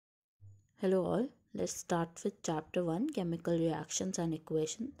Hello all, let's start with chapter 1 chemical reactions and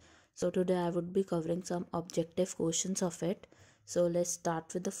equation. So today I would be covering some objective questions of it. So let's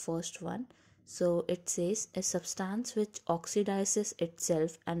start with the first one. So it says a substance which oxidizes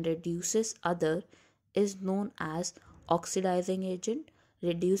itself and reduces other is known as oxidizing agent,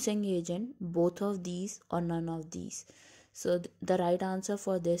 reducing agent, both of these or none of these. So the right answer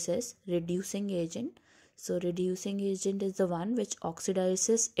for this is reducing agent. So reducing agent is the one which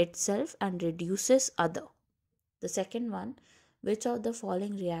oxidizes itself and reduces other. The second one, which of the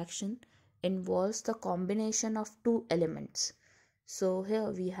following reaction involves the combination of two elements? So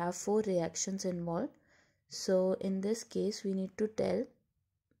here we have four reactions involved. So in this case we need to tell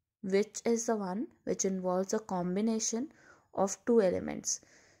which is the one which involves a combination of two elements.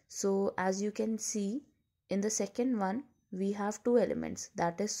 So as you can see in the second one we have two elements,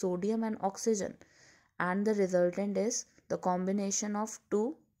 that is sodium and oxygen, and the resultant is the combination of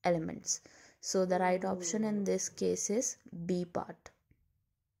two elements. So the right option in this case is B part.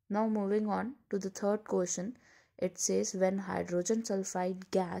 Now moving on to the third question, it says when hydrogen sulfide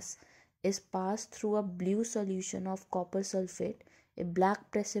gas is passed through a blue solution of copper sulfate, a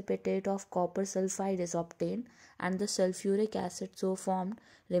black precipitate of copper sulfide is obtained and the sulfuric acid so formed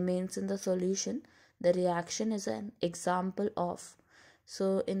remains in the solution. The reaction is an example of.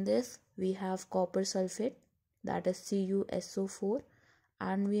 So in this we have copper sulfate, that is CuSO4,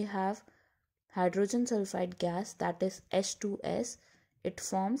 and we have hydrogen sulfide gas, that is H2S. It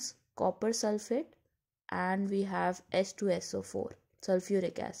forms copper sulfate and we have H2SO4,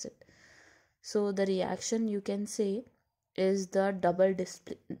 sulfuric acid. So the reaction you can say is the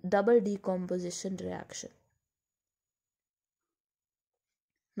double decomposition reaction.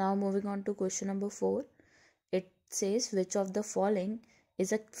 Now moving on to question number 4. It says which of the following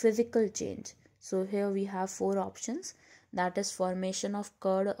is a physical change. So here we have four options, that is formation of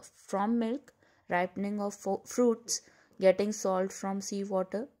curd from milk, ripening of fruits, getting salt from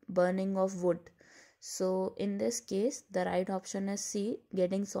seawater, burning of wood. So in this case the right option is C,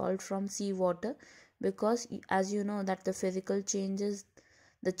 getting salt from seawater, because as you know that the physical change is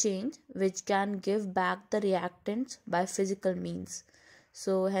the change which can give back the reactants by physical means.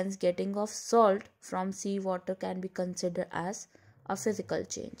 So hence getting of salt from seawater can be considered as a physical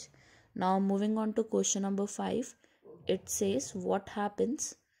change. Now moving on to question number 5. It says what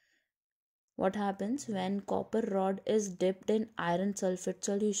happens when copper rod is dipped in iron sulfate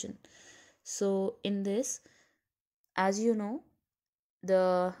solution. So in this, as you know,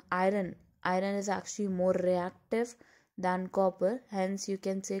 the iron is actually more reactive than copper, hence you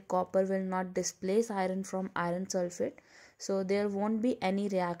can say copper will not displace iron from iron sulfate, so there won't be any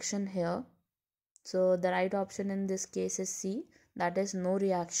reaction here. So the right option in this case is C, that is no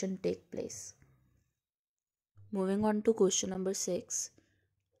reaction take place. Moving on to question number 6.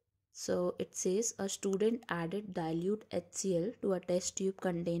 So it says a student added dilute HCl to a test tube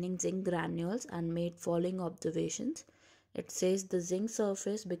containing zinc granules and made following observations. It says the zinc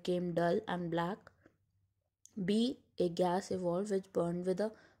surface became dull and black. B. A gas evolved which burned with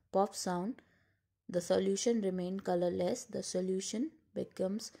a pop sound. The solution remained colorless. The solution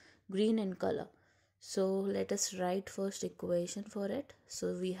becomes green in color. So let us write first equation for it.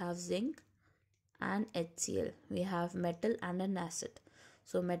 So we have zinc and HCl. We have metal and an acid.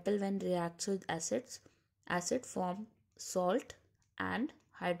 So metal when reacts with acid form salt and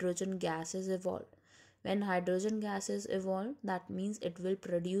hydrogen gases evolve. When hydrogen gases evolve, that means it will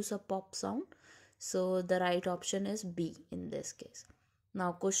produce a pop sound. So the right option is B in this case.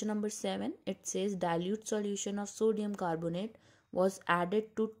 Now question number 7, it says dilute solution of sodium carbonate was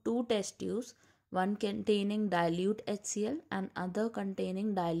added to two test tubes, one containing dilute HCl and other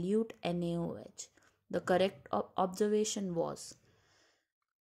containing dilute NaOH. The correct observation was,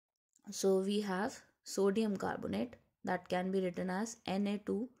 so we have sodium carbonate, that can be written as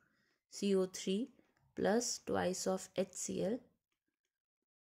Na2CO3 plus twice of HCl.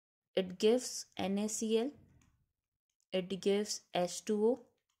 It gives NaCl, it gives H2O,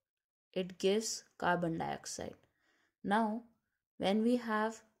 it gives carbon dioxide. Now when we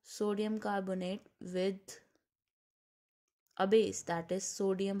have sodium carbonate with a base, that is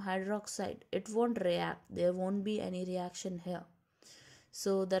sodium hydroxide, it won't react, there won't be any reaction here.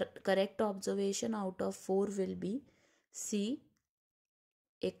 So the correct observation out of 4 will be C,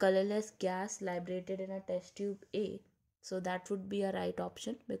 a colorless gas liberated in a test tube A. So that would be a right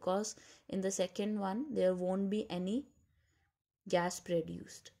option, because in the second one there won't be any gas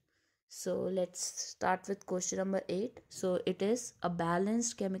produced. So let's start with question number 8. So it is a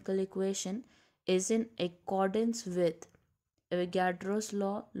balanced chemical equation is in accordance with Avogadro's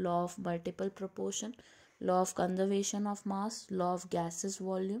law, law of multiple proportion, law of conservation of mass, law of gases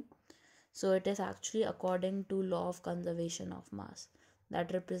volume. So it is actually according to law of conservation of mass.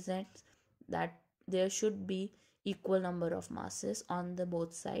 That represents that there should be equal number of masses on the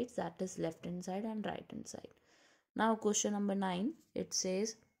both sides, that is left hand side and right hand side. Now question number 9, it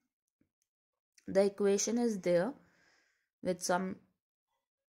says the equation is there with some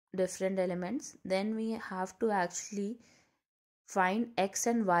different elements, then we have to actually find x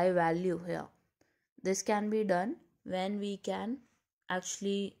and y value here. This can be done when we can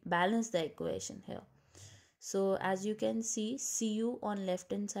actually balance the equation here. So as you can see, Cu on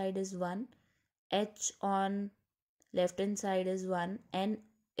left hand side is 1, H on left hand side is 1, N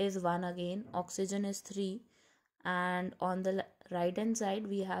is 1 again, oxygen is 3, and on the right hand side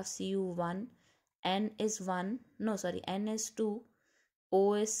we have Cu1, N is 1, no sorry, N is 2,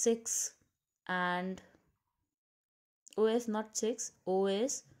 O is 6, and O is not 6, O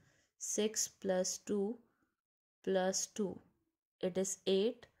is 6 plus 2 plus 2, it is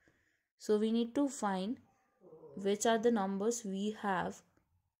 8. So we need to find which are the numbers we have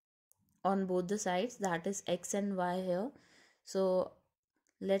on both the sides, that is x and y here. So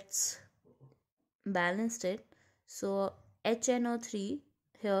let's balance it. So HNO3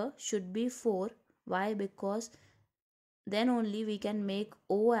 here should be 4. Why? Because then only we can make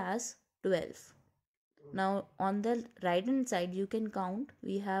O as 12. Now on the right hand side you can count,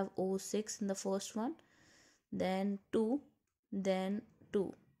 we have O6 in the first one, then 2, then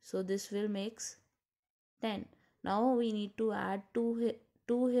 2. So this will makes 10. Now we need to add 2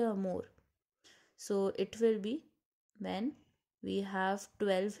 here more. So it will be when we have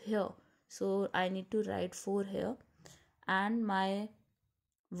 12 here. So I need to write 4 here, and my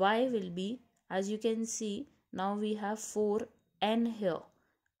y will be, as you can see, now we have 4n here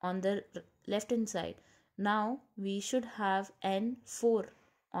on the left hand side. Now we should have n4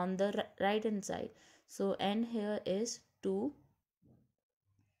 on the right hand side. So n here is 2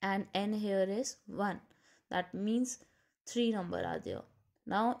 and n here is 1. That means 3 number are there.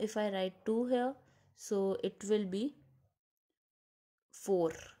 Now if I write 2 here, so it will be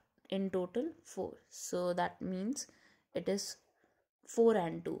 4 in total, 4. So that means it is 4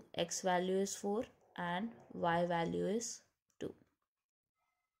 and 2. X value is 4 and y value is 2.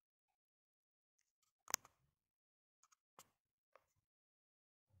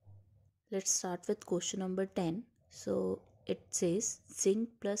 Let's start with question number 10. So it says zinc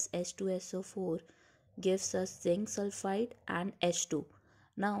plus H2SO4 gives us zinc sulfide and H2.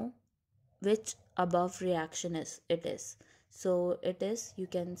 Now which above reaction it is? So it is, you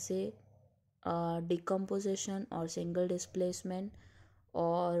can say, decomposition or single displacement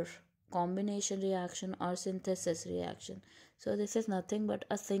or combination reaction or synthesis reaction. So this is nothing but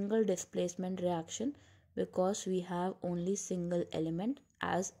a single displacement reaction because we have only single element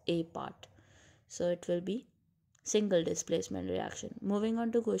as a part. So it will be single displacement reaction. Moving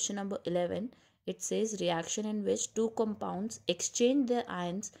on to question number 11, it says reaction in which two compounds exchange their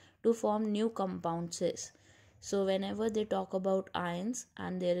ions to form new compounds is. So whenever they talk about ions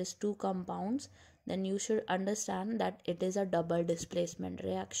and there is two compounds, then you should understand that it is a double displacement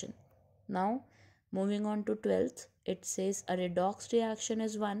reaction. Now moving on to 12th, it says a redox reaction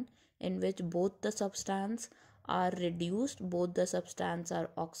is one in which both the substance are reduced, both the substance are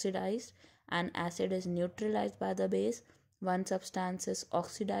oxidized, and acid is neutralized by the base. One substance is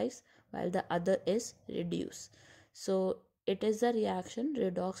oxidized while the other is reduced. So it is a reaction,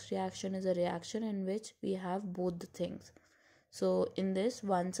 redox reaction is a reaction in which we have both the things. So in this,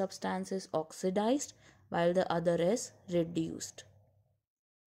 one substance is oxidized while the other is reduced.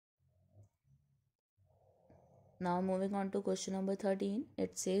 Now moving on to question number 13,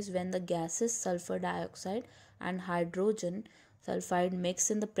 it says when the gases sulfur dioxide and hydrogen sulfide mix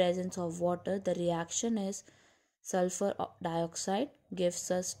in the presence of water, the reaction is sulfur dioxide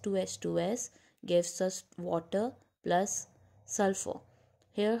gives us 2H2S, gives us water plus sulfur.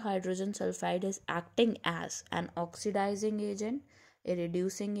 Here hydrogen sulfide is acting as an oxidizing agent, a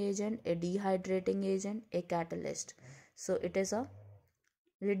reducing agent, a dehydrating agent, a catalyst. So it is a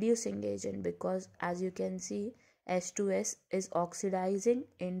reducing agent because as you can see, H2S is oxidizing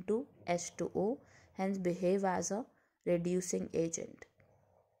into H2O, hence behave as a reducing agent.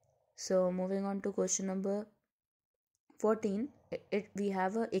 So moving on to question number 14, we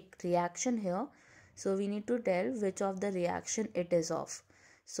have a reaction here. So we need to tell which of the reaction it is of.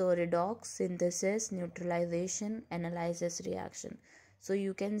 So redox, synthesis, neutralization, analysis reaction. So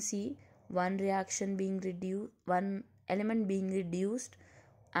you can see one reaction being reduced, one element being reduced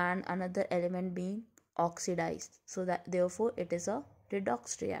and another element being oxidized. So that therefore it is a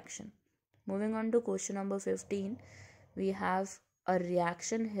redox reaction. Moving on to question number 15, we have a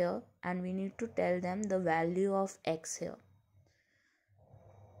reaction here and we need to tell them the value of X here.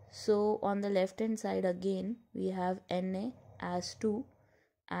 So on the left hand side again we have Na as 2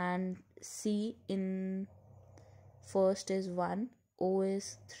 and C in first is 1, O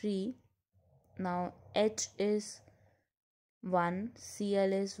is 3, now H is 1,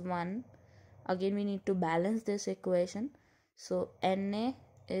 Cl is 1. Again we need to balance this equation. So Na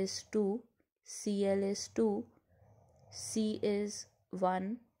is 2, Cl is 2, C is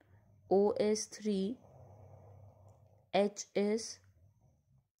 1, O is 3, H is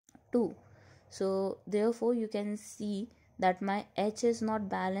 2. So therefore you can see that my H is not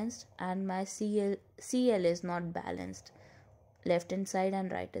balanced and my Cl is not balanced, left hand side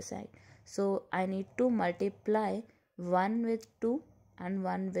and right hand side. So I need to multiply 1 with 2 and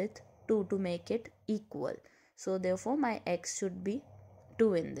 1 with 2 to make it equal. So therefore my X should be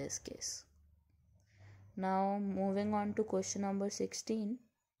 2 in this case. Now moving on to question number 16.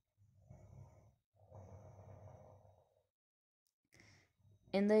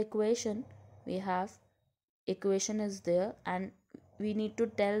 In the equation we have equation is there and we need to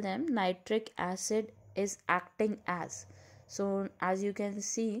tell them nitric acid is acting as. So as you can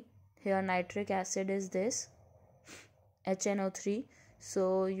see here, nitric acid is this HNO3.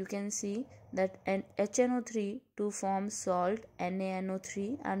 So you can see that an HNO3 to form salt,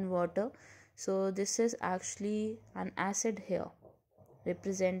 NaNO3 and water. So this is actually an acid here,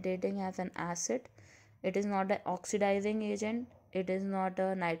 representing as an acid. It is not an oxidizing agent, it is not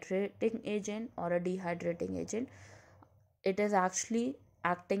a nitrating agent or a dehydrating agent. It is actually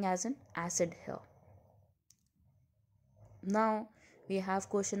acting as an acid here. Now we have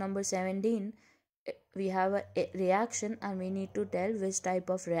question number 17. We have a reaction and we need to tell which type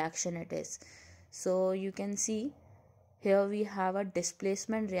of reaction it is. So you can see here we have a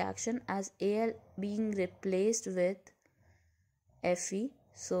displacement reaction as Al being replaced with Fe.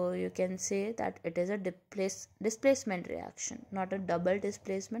 So you can say that it is a displacement reaction, not a double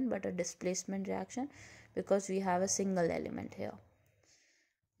displacement but a displacement reaction, because we have a single element here.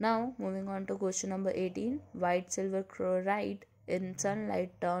 Now moving on to question number 18. White silver chloride in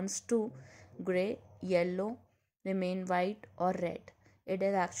sunlight turns to grey, yellow, remain white or red. It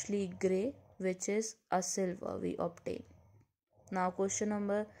is actually grey, which is a silver we obtain. Now question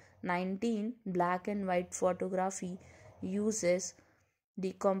number 19. Black and white photography uses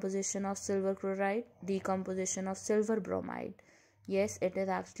decomposition of silver chloride, decomposition of silver bromide. Yes, it is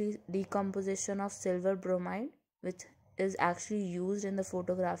actually decomposition of silver bromide, which is actually used in the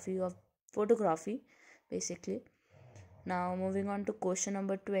photography basically. Now moving on to question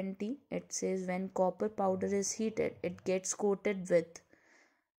number 20. It says when copper powder is heated, it gets coated with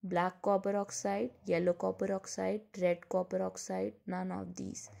black copper oxide, yellow copper oxide, red copper oxide, none of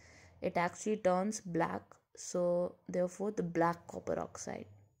these. It actually turns black, so therefore the black copper oxide.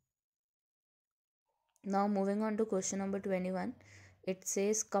 Now moving on to question number 21. It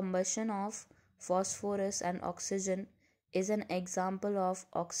says combustion of phosphorus and oxygen is an example of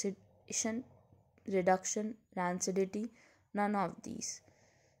oxidation, reduction, rancidity, none of these.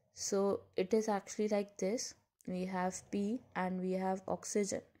 So it is actually like this. We have P and we have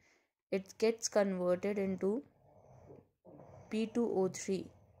oxygen. It gets converted into P2O3.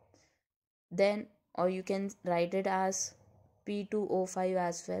 Then, or you can write it as P2O5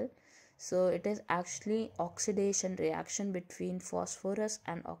 as well. So it is actually oxidation reaction between phosphorus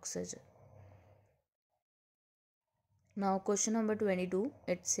and oxygen. Now question number 22.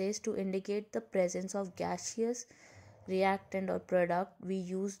 It says to indicate the presence of gaseous reactant or product, we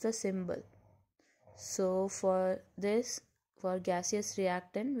use the symbol. So for this, for gaseous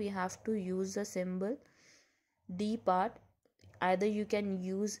reactant, we have to use the symbol D part. Either you can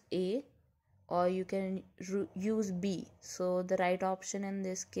use A or you can use B. So the right option in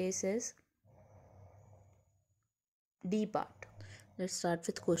this case is D part. Let's start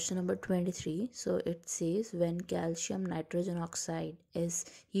with question number 23. So it says when calcium nitrogen oxide is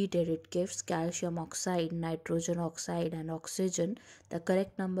heated, it gives calcium oxide, nitrogen oxide and oxygen. The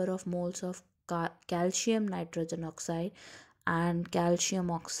correct number of moles of calcium nitrogen oxide and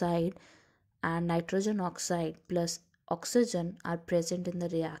calcium oxide and nitrogen oxide plus oxygen are present in the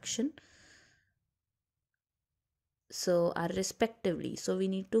reaction, so are respectively. So we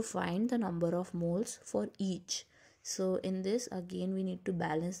need to find the number of moles for each. So in this again we need to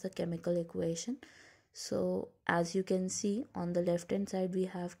balance the chemical equation. So as you can see on the left hand side we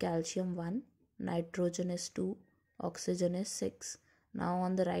have calcium 1, nitrogen is 2, oxygen is 6. Now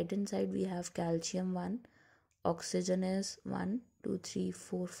on the right hand side we have calcium 1, oxygen is 1, 2, 3,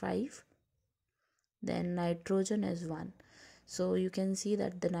 4, 5. Then nitrogen is 1. So you can see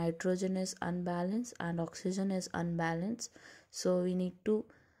that the nitrogen is unbalanced and oxygen is unbalanced. So we need to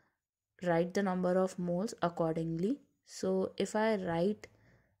write the number of moles accordingly. So if I write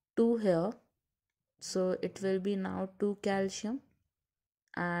 2 here, so it will be now 2 calcium,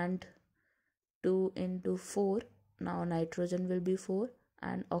 and 2 into 4, now nitrogen will be 4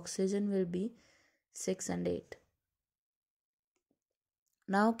 and oxygen will be 6 and 8.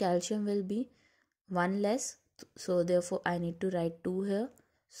 Now calcium will be 1 less, so therefore I need to write 2 here.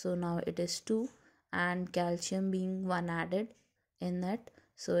 So now it is 2, and calcium being 1 added in that,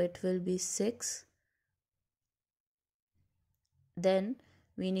 so it will be 6. Then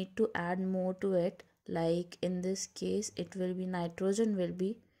we need to add more to it, like in this case it will be nitrogen will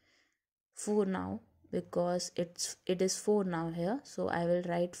be 4 now, because it is 4 now here, so I will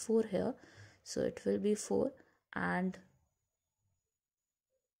write 4 here. So it will be 4 and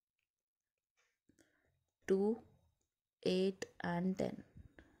 2, 8 and 10.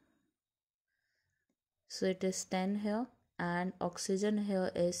 So it is 10 here, and oxygen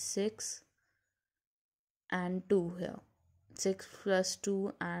here is 6 and 2 here. 6 plus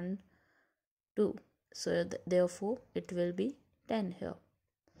 2 and 2. So therefore it will be 10 here.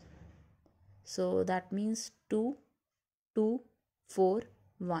 So that means 2, 2, 4,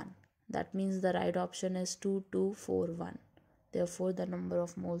 1. That means the right option is 2, 2, 4, 1. Therefore the number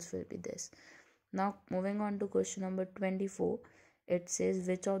of moles will be this. Now moving on to question number 24. It says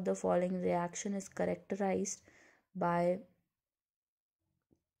which of the following reaction is characterized by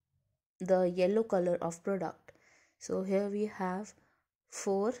the yellow color of product. So here we have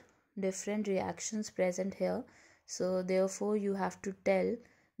 4 different reactions present here. So therefore you have to tell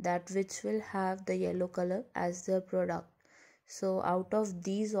that which will have the yellow color as their product. So out of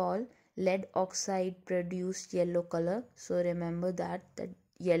these all, lead oxide produced yellow color. So remember that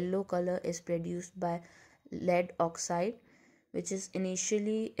yellow color is produced by lead oxide, which is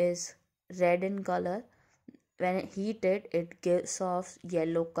initially is red in color. When heated, it gives off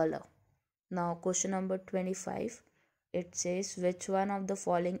yellow color. Now question number 25. It says which one of the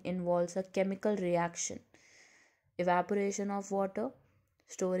following involves a chemical reaction? Evaporation of water,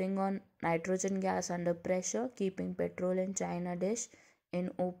 storing on nitrogen gas under pressure, keeping petrol in china dish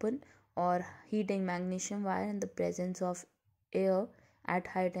in open, or heating magnesium wire in the presence of air at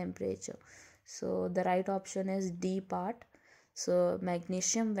high temperature. So the right option is D part. So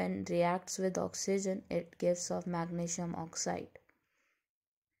magnesium, when reacts with oxygen, it gives off magnesium oxide.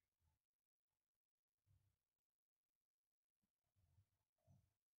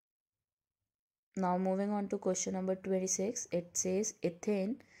 Now moving on to question number 26. It says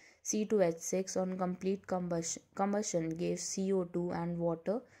ethane C2H6 on complete combustion gives CO2 and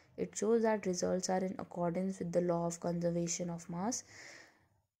water. It shows that results are in accordance with the law of conservation of mass.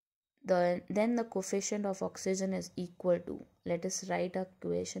 Then the coefficient of oxygen is equal to, let us write a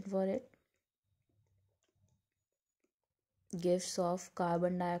equation for it, gives off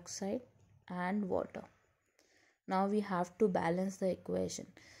carbon dioxide and water. Now we have to balance the equation.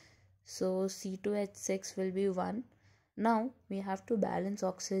 So C2H6 will be 1. Now we have to balance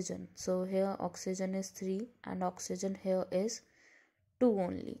oxygen. So here oxygen is 3 and oxygen here is 2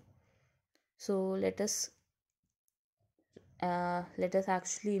 only. So let us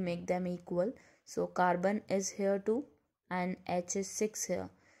actually make them equal. So carbon is here 2 and H is 6 here.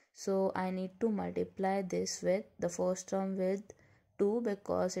 So I need to multiply this with the first term with 2,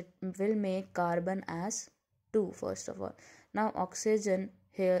 because it will make carbon as 2 first of all. Now oxygen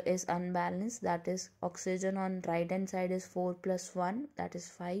here is unbalanced, that is oxygen on right hand side is 4 plus 1, that is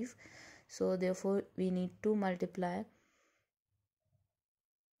 5. So therefore we need to multiply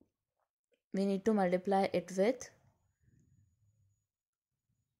it with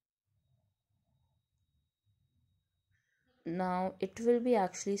now it will be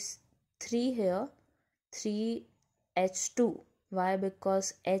actually 3 here, 3H2. Why?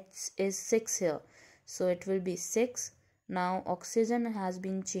 Because H is 6 here, so it will be 6. Now oxygen has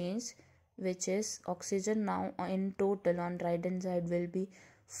been changed, which is oxygen now in total on right hand side will be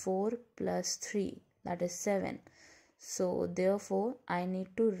 4 plus 3, that is 7. So therefore I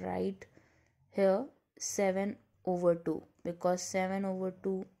need to write here 7 over 2, because 7 over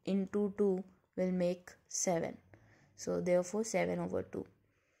 2 into 2 will make 7. So therefore 7 over 2.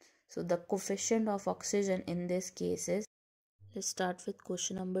 So the coefficient of oxygen in this case is, let's start with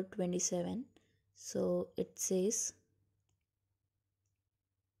question number 27. So it says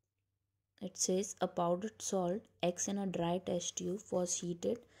a powdered salt X in a dry test tube was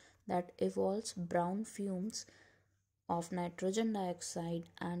heated that evolves brown fumes of nitrogen dioxide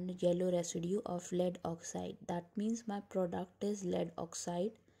and yellow residue of lead oxide. That means my product is lead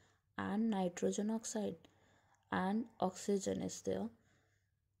oxide and nitrogen oxide, and oxygen is there.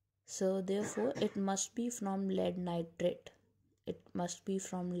 So therefore it must be from lead nitrate.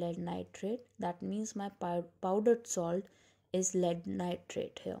 That means my powdered salt is lead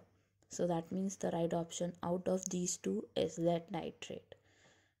nitrate here. So that means the right option out of these two is lead nitrate.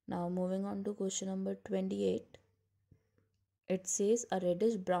 Now moving on to question number 28. It says a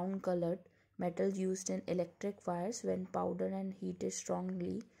reddish brown colored metal used in electric wires when powdered and heated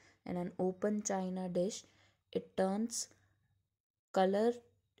strongly in an open china dish. It turns color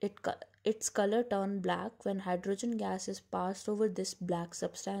its color turn black when hydrogen gas is passed over this black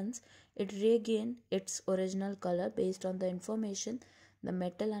substance. It regain its original color based on the information the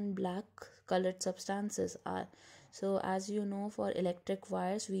metal and black colored substances are. So as you know, for electric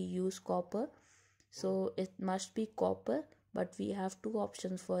wires we use copper, so it must be copper, but we have two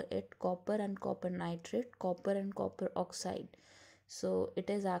options for it: copper and copper nitrate, copper and copper oxide. So it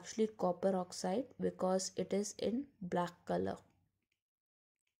is actually copper oxide because it is in black color.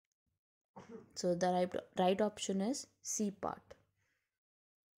 So the right option is C part.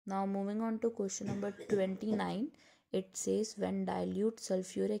 Now moving on to question number 29. It says when dilute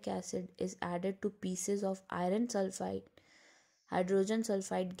sulfuric acid is added to pieces of iron sulfide, hydrogen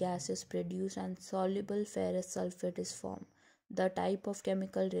sulfide gas is produced and soluble ferrous sulfate is formed. The type of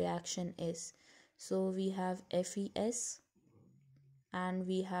chemical reaction is, so we have FeS and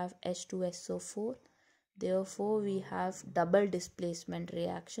we have H2SO4. Therefore we have double displacement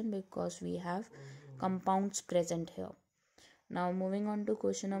reaction because we have compounds present here. Now moving on to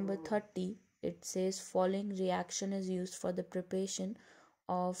question number 30. It says following reaction is used for the preparation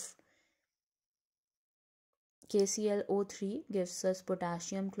of KClO3 gives us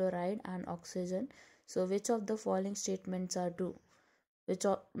potassium chloride and oxygen. So which of the following statements are true?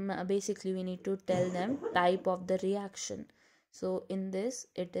 Basically we need to tell them type of the reaction. So in this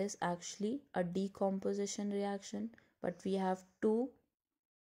it is actually a decomposition reaction, but we have two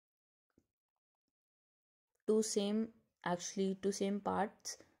same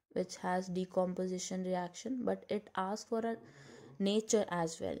parts which has decomposition reaction, but it asks for a nature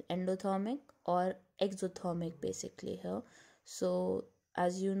as well, endothermic or exothermic basically here. So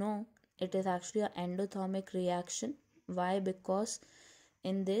as you know, it is actually an endothermic reaction. Why? Because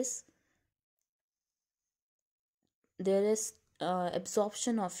in this there is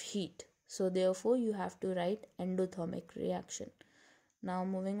absorption of heat, so therefore you have to write endothermic reaction. Now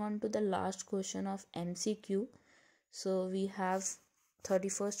moving on to the last question of MCQ. So we have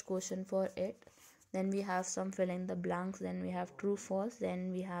 31st question for it, then we have some fill in the blanks, then we have true false,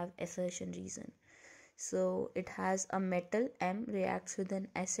 then we have assertion reason. So it has a metal M reacts with an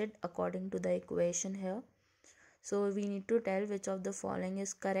acid according to the equation here. So we need to tell which of the following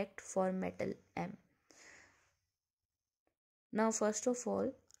is correct for metal M. Now first of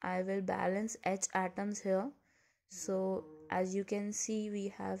all I will balance H atoms here. So as you can see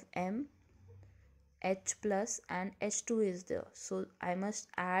we have M, H plus and H2 is there. So I must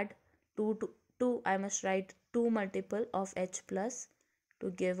add 2, I must write 2 multiple of H plus to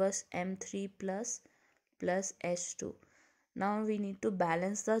give us M3 plus H2. Now we need to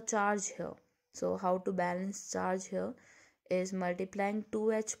balance the charge here. So how to balance charge here is multiplying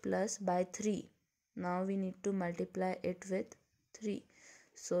 2H plus by 3. Now we need to multiply it with 3.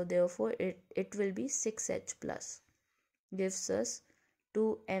 So therefore it will be 6H plus, gives us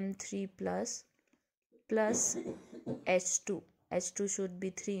 2M3 plus H2. H2 should be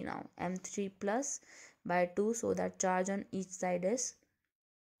 3 now. M3 plus by 2, so that charge on each side is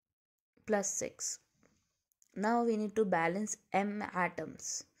plus 6. Now we need to balance M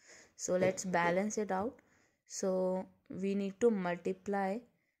atoms. So let's balance it out. So we need to multiply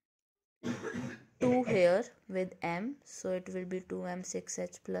 2 here with M. So it will be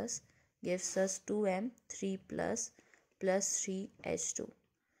 2M6H plus, gives us 2M3 plus 3H2.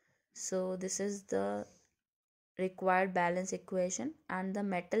 So this is the required balance equation, and the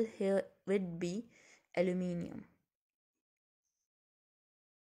metal here would be aluminium.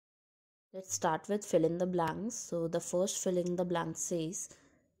 Let's start with fill in the blanks. So the first fill in the blank says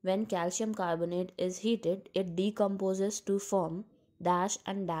when calcium carbonate is heated, it decomposes to form dash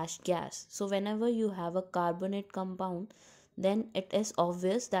and dash gas. So whenever you have a carbonate compound, then it is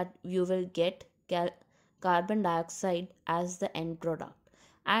obvious that you will get carbon dioxide as the end product,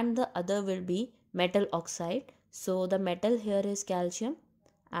 and the other will be metal oxide. So the metal here is calcium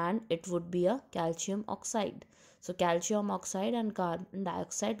and it would be a calcium oxide. So calcium oxide and carbon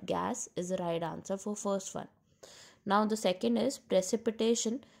dioxide gas is the right answer for first one. Now the second is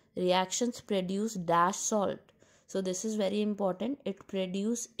precipitation reactions produce dash salt. So this is very important. It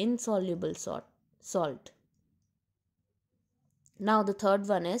produce insoluble salt. Now the third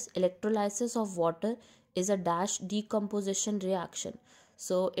one is electrolysis of water is a dash decomposition reaction.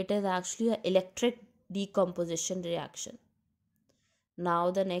 So it is actually an electric decomposition reaction.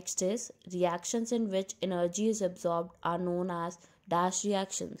 Now the next is reactions in which energy is absorbed are known as dash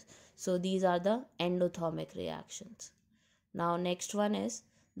reactions. So these are the endothermic reactions. Now next one is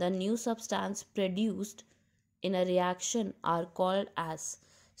the new substance produced in a reaction are called as,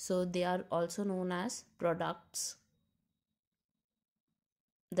 so they are also known as products.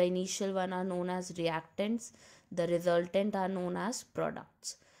 The initial one are known as reactants, the resultant are known as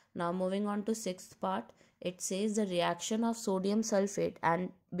products. Now moving on to sixth part, it says the reaction of sodium sulfate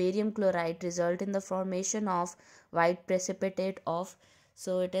and barium chloride result in the formation of white precipitate of,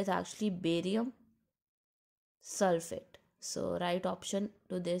 so it is actually barium sulfate. So right option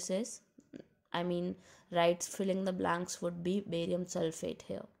to this is, right filling the blanks would be barium sulfate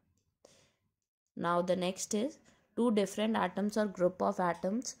here. Now the next is two different atoms or group of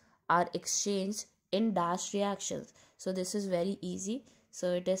atoms are exchanged in dash reactions. So this is very easy.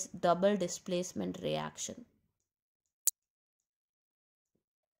 So it is double displacement reaction.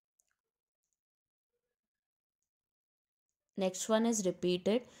 Next one is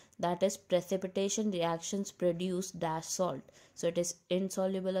repeated, that is precipitation reactions produce dash salt. So it is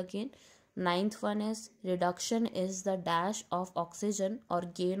insoluble again. Ninth one is reduction is the dash of oxygen or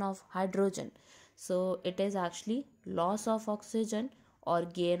gain of hydrogen. So it is actually loss of oxygen or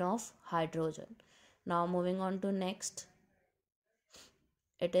gain of hydrogen. Now moving on to next,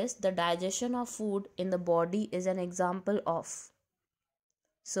 it is the digestion of food in the body is an example of.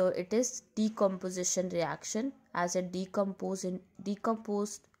 So it is decomposition reaction as it decomposed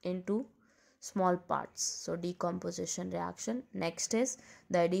into small parts. So decomposition reaction. Next is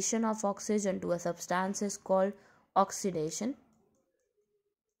the addition of oxygen to a substance is called oxidation.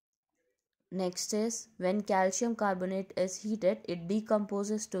 Next is when calcium carbonate is heated, it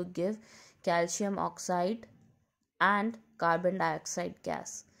decomposes to give calcium oxide and carbon dioxide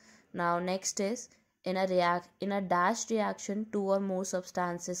gas. Now next is in a dash reaction, two or more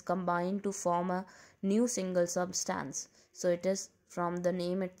substances combine to form a new single substance. So it is from the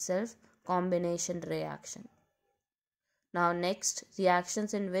name itself, combination reaction. Now next,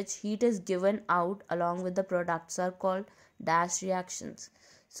 reactions in which heat is given out along with the products are called dash reactions.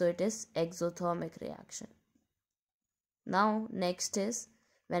 So it is exothermic reaction. Now next is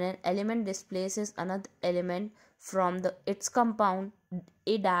when an element displaces another element from its compound,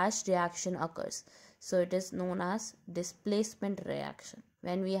 a dash reaction occurs. So it is known as displacement reaction.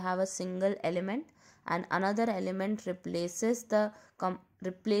 When we have a single element and another element replaces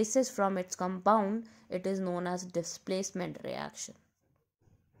from its compound, it is known as displacement reaction.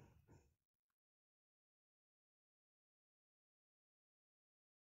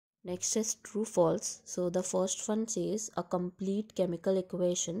 Next is true false. So the first one says a complete chemical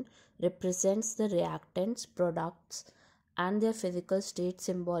equation represents the reactants, products and their physical state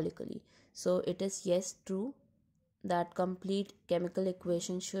symbolically. So it is yes true that complete chemical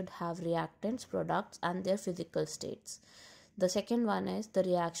equation should have reactants, products and their physical states. The second one is the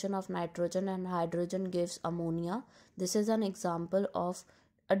reaction of nitrogen and hydrogen gives ammonia. This is an example of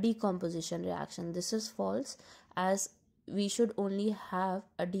a decomposition reaction. This is false, as we should only have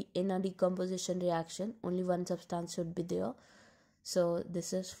in a decomposition reaction only one substance should be there. So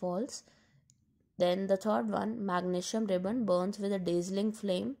this is false. Then the third one, magnesium ribbon burns with a dazzling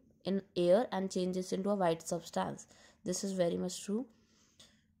flame in air and changes into a white substance. This is very much true.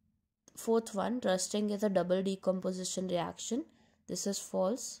 Fourth one, rusting is a double decomposition reaction. This is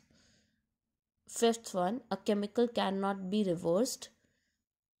false. Fifth one, a chemical cannot be reversed.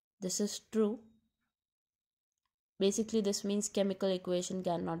 This is true. Basically this means chemical equation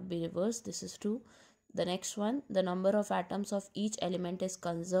cannot be reversed. This is true. The next one, the number of atoms of each element is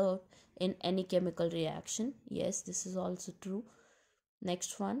conserved in any chemical reaction. Yes, this is also true.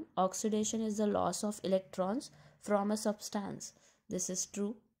 Next one, oxidation is the loss of electrons from a substance. This is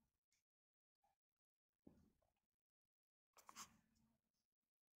true.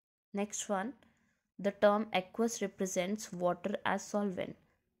 Next one, the term aqueous represents water as solvent.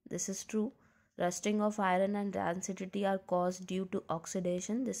 This is true. Rusting of iron and rancidity are caused due to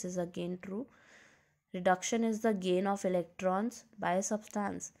oxidation. This is again true. Reduction is the gain of electrons by a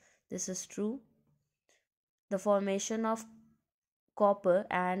substance. This is true. The formation of copper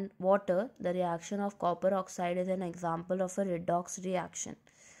and water, the reaction of copper oxide is an example of a redox reaction.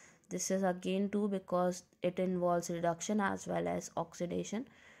 This is again true because it involves reduction as well as oxidation.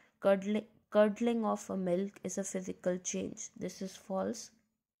 Curdling of a milk is a physical change. This is false.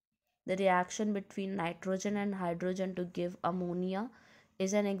 The reaction between nitrogen and hydrogen to give ammonia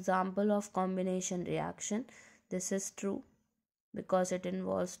is an example of combination reaction. This is true because it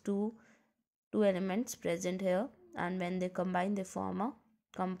involves two elements present here, and when they combine they form a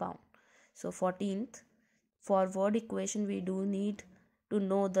compound. So 14th, for word equation we do need to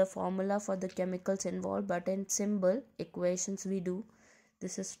know the formula for the chemicals involved, but in symbol equations we do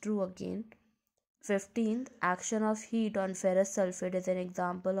This is true again. 15th, action of heat on ferrous sulfate is an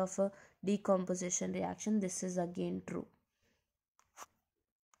example of a decomposition reaction. This is again true.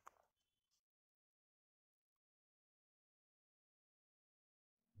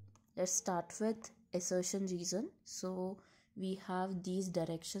 Let's start with assertion reason. So we have these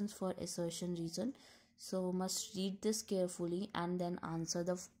directions for assertion reason. So must read this carefully and then answer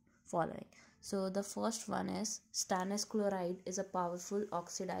the following. So the first one is stannous chloride is a powerful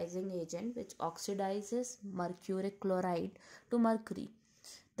oxidizing agent which oxidizes mercuric chloride to mercury.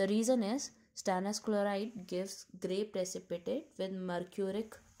 The reason is stannous chloride gives gray precipitate with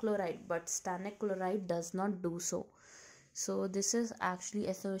mercuric chloride, but stannic chloride does not do so. So this is actually,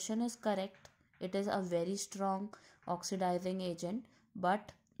 assertion is correct. It is a very strong oxidizing agent,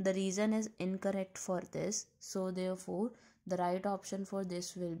 but the reason is incorrect for this. So therefore the right option for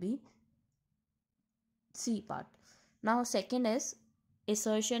this will be C part. Now second is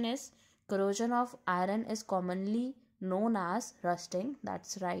assertion is corrosion of iron is commonly known as rusting.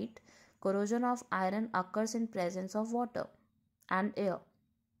 That's right. Corrosion of iron occurs in presence of water and air.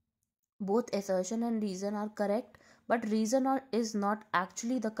 Both assertion and reason are correct, but reason is not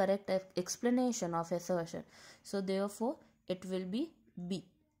actually the correct explanation of assertion. So therefore it will be B.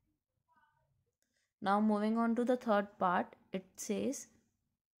 Now moving on to the third part, it says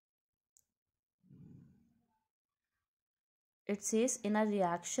in a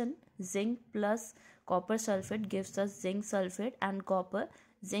reaction zinc plus copper sulfate gives us zinc sulfate and copper.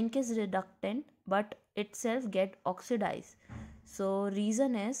 Zinc is reductant but itself get oxidized. So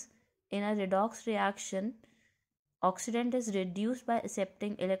reason is in a redox reaction oxidant is reduced by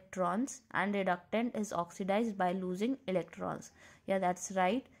accepting electrons and reductant is oxidized by losing electrons. Yeah, that's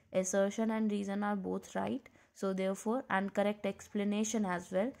right. Assertion and reason are both right. So therefore, and correct explanation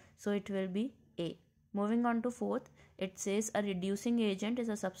as well. So it will be A. Moving on to fourth, it says a reducing agent is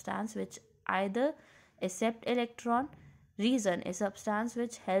a substance which either accept electron. Reason, a substance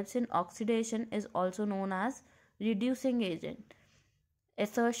which helps in oxidation is also known as reducing agent.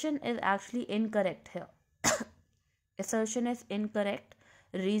 Assertion is actually incorrect here. Assertion is incorrect.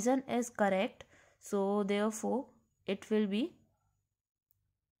 Reason is correct. So therefore it will be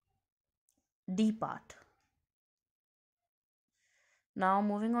D part. Now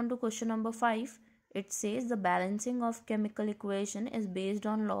moving on to question number 5. It says the balancing of chemical equation is based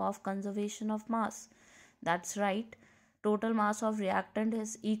on law of conservation of mass. That's right. Total mass of reactant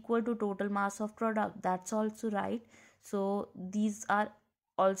is equal to total mass of product. That's also right. So these are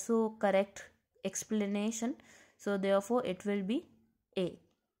also correct explanation. So therefore it will be A.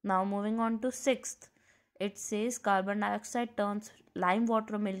 Now moving on to 6th. It says carbon dioxide turns lime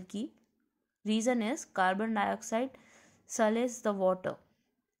water milky. Reason is carbon dioxide sullies the water.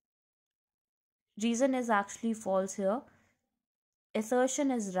 Reason is actually false here.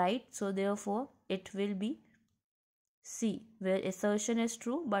 Assertion is right, so therefore it will be C, where assertion is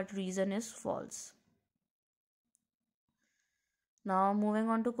true but reason is false. Now moving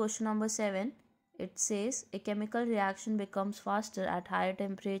on to question number 7. It says a chemical reaction becomes faster at higher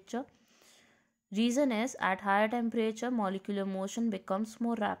temperature. Reason is at higher temperature molecular motion becomes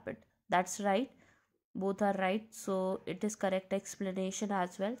more rapid. That's right. Both are right. So it is correct explanation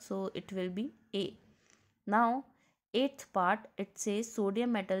as well. So it will be A. Now 8th part, it says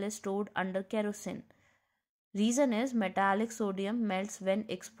sodium metal is stored under kerosene. Reason is metallic sodium melts when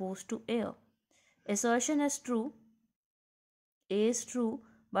exposed to air. Assertion is true. A is true,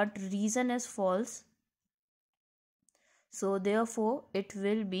 but reason is false. So therefore it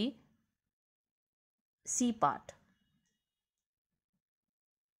will be C part.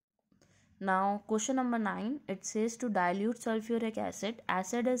 Now question number 9, it says to dilute sulfuric acid,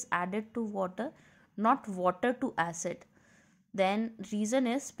 acid is added to water, not water to acid. Then reason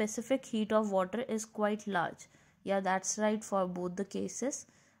is specific heat of water is quite large. Yeah, that's right for both the cases.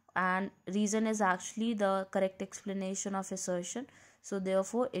 And reason is actually the correct explanation of assertion. So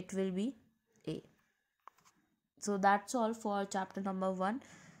therefore it will be A. So that's all for chapter number 1.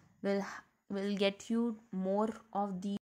 We'll get you more of these